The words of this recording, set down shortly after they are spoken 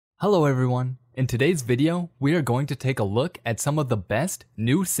Hello everyone, in today's video we are going to take a look at some of the best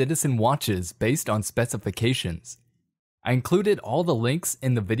new Citizen watches based on specifications. I included all the links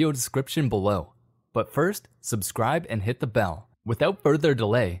in the video description below, but first subscribe and hit the bell. Without further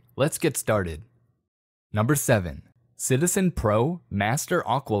delay, let's get started. Number 7. Citizen Pro Master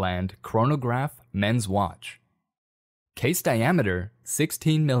Aqualand Chronograph Men's Watch. Case diameter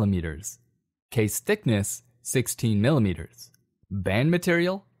 16mm. Case thickness 16mm. Band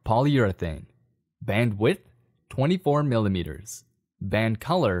material polyurethane. Band width 24mm. Band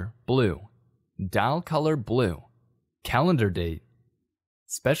color blue. Dial color blue. Calendar date.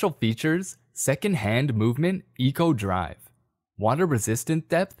 Special features: second hand movement eco drive. Water resistant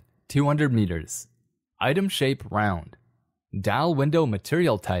depth 200 meters. Item shape round. Dial window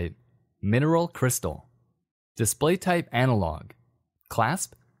material type mineral crystal. Display type analog.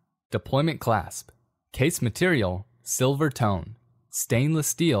 Clasp deployment clasp. Case material silver tone. Stainless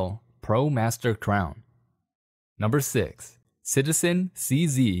steel Pro Master Crown. Number 6. Citizen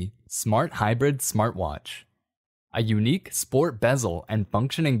CZ Smart Hybrid Smartwatch. A unique sport bezel and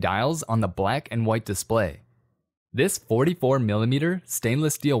functioning dials on the black and white display. This 44mm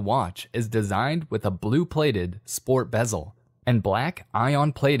stainless steel watch is designed with a blue-plated sport bezel and black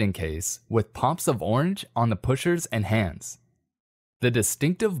ion plating case with pops of orange on the pushers and hands. The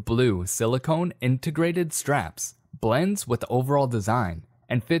distinctive blue silicone integrated straps blends with the overall design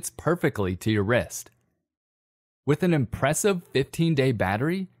and fits perfectly to your wrist. With an impressive 15-day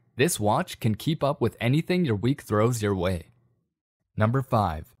battery, this watch can keep up with anything your week throws your way. Number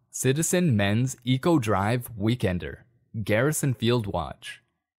 5. Citizen Men's Eco Drive Weekender Garrison Field Watch.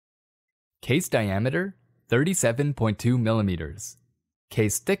 Case diameter 37.2mm.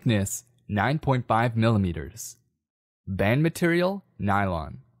 Case thickness 9.5mm. Band material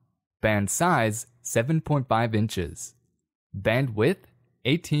nylon. Band size 7.5 inches. Band width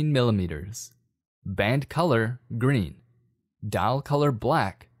 18mm. Band color green. Dial color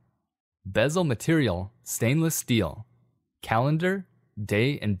black. Bezel material stainless steel. Calendar,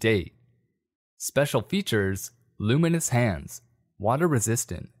 day and date. Special features: luminous hands, water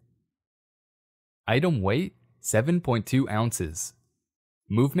resistant. Item weight 7.2 ounces.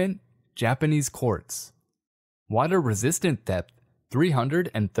 Movement Japanese quartz. Water resistant depth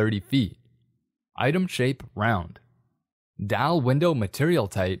 330 feet. Item shape round. Dial window material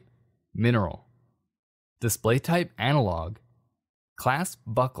type mineral. Display type analog. Clasp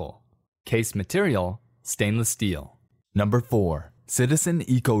buckle. Case material stainless steel. Number 4. Citizen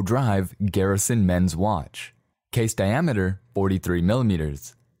Eco Drive Garrison Men's Watch. Case diameter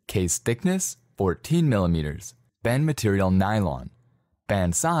 43mm. Case thickness 14mm. Band material nylon.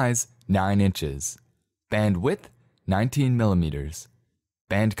 Band size 9 inches. Band width 19mm.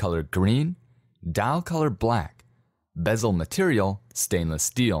 Band color green. Dial color black. Bezel material stainless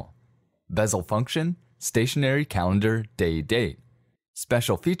steel. Bezel function stationary calendar day date.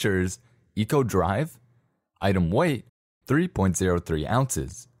 Special features: eco drive. Item weight 3.03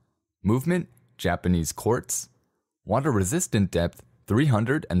 ounces. Movement Japanese quartz. Water resistant depth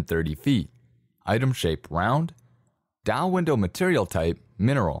 330 feet. Item shape round. Dial window material type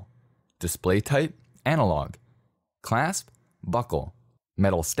mineral. Display type analog. Clasp buckle.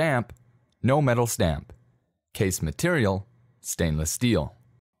 Metal stamp no metal stamp. Case material stainless steel.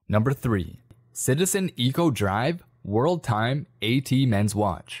 Number 3. Citizen Eco Drive World Time AT Men's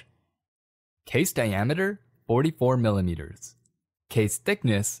Watch. Case diameter 44mm. Case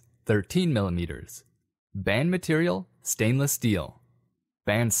thickness 13mm. Band material stainless steel.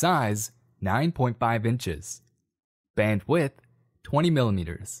 Band size 9.5 inches. Band width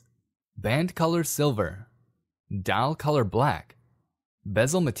 20mm. Band color silver. Dial color black.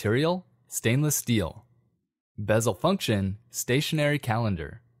 Bezel material stainless steel. Bezel function stationary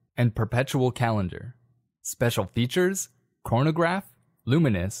calendar and perpetual calendar. Special features: chronograph,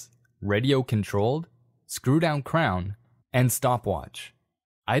 luminous, radio controlled, screw down crown, and stopwatch.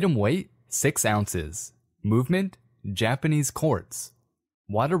 Item weight 6 ounces. Movement Japanese quartz.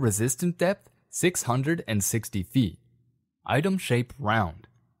 Water resistant depth 660 feet. Item shape round.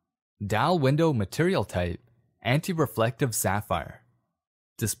 Dial window material type anti-reflective sapphire.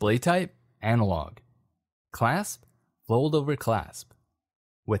 Display type analog. Clasp fold over clasp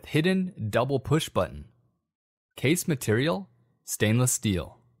with hidden double push button. Case material stainless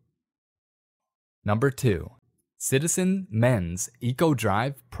steel. Number 2. Citizen Men's Eco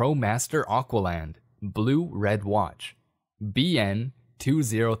Drive Pro Master Aqualand Blue Red Watch BN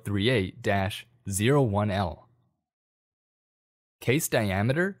 2038-01L. Case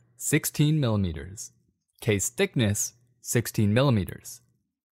diameter 16mm. Case thickness 16mm.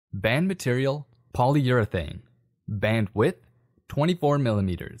 Band material polyurethane. Band width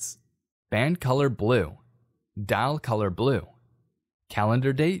 24mm. Band color blue. Dial color blue.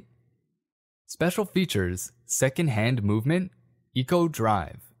 Calendar date. Special features: second hand movement, eco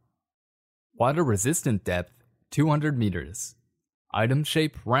drive. Water resistant depth 200 meters. Item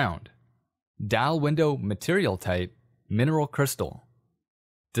shape round. Dial window material type mineral crystal.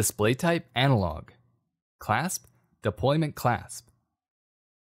 Display type analog. Clasp deployment clasp.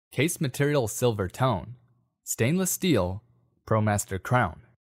 Case material silver tone. Stainless steel ProMaster crown.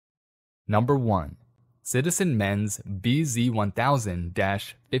 Number 1. Citizen Men's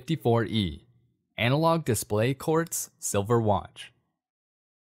BZ1000-54E Analog display quartz silver watch.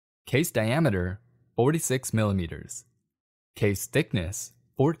 Case diameter 46mm. Case thickness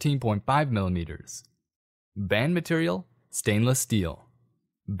 14.5mm. Band material stainless steel.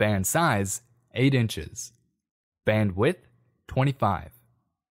 Band size 8 inches. Band width 25.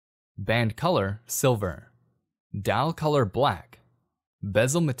 Band color silver. Dial color black.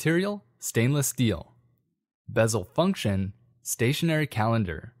 Bezel material stainless steel. Bezel function stationary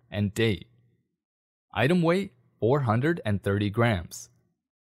calendar and date. Item weight 430 grams.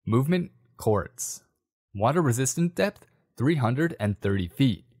 Movement quartz. Water resistant depth 330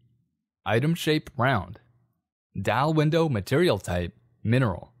 feet. Item shape round. Dial window material type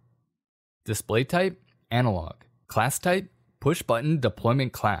mineral. Display type analog. Class type push button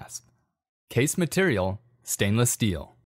deployment clasp. Case material stainless steel.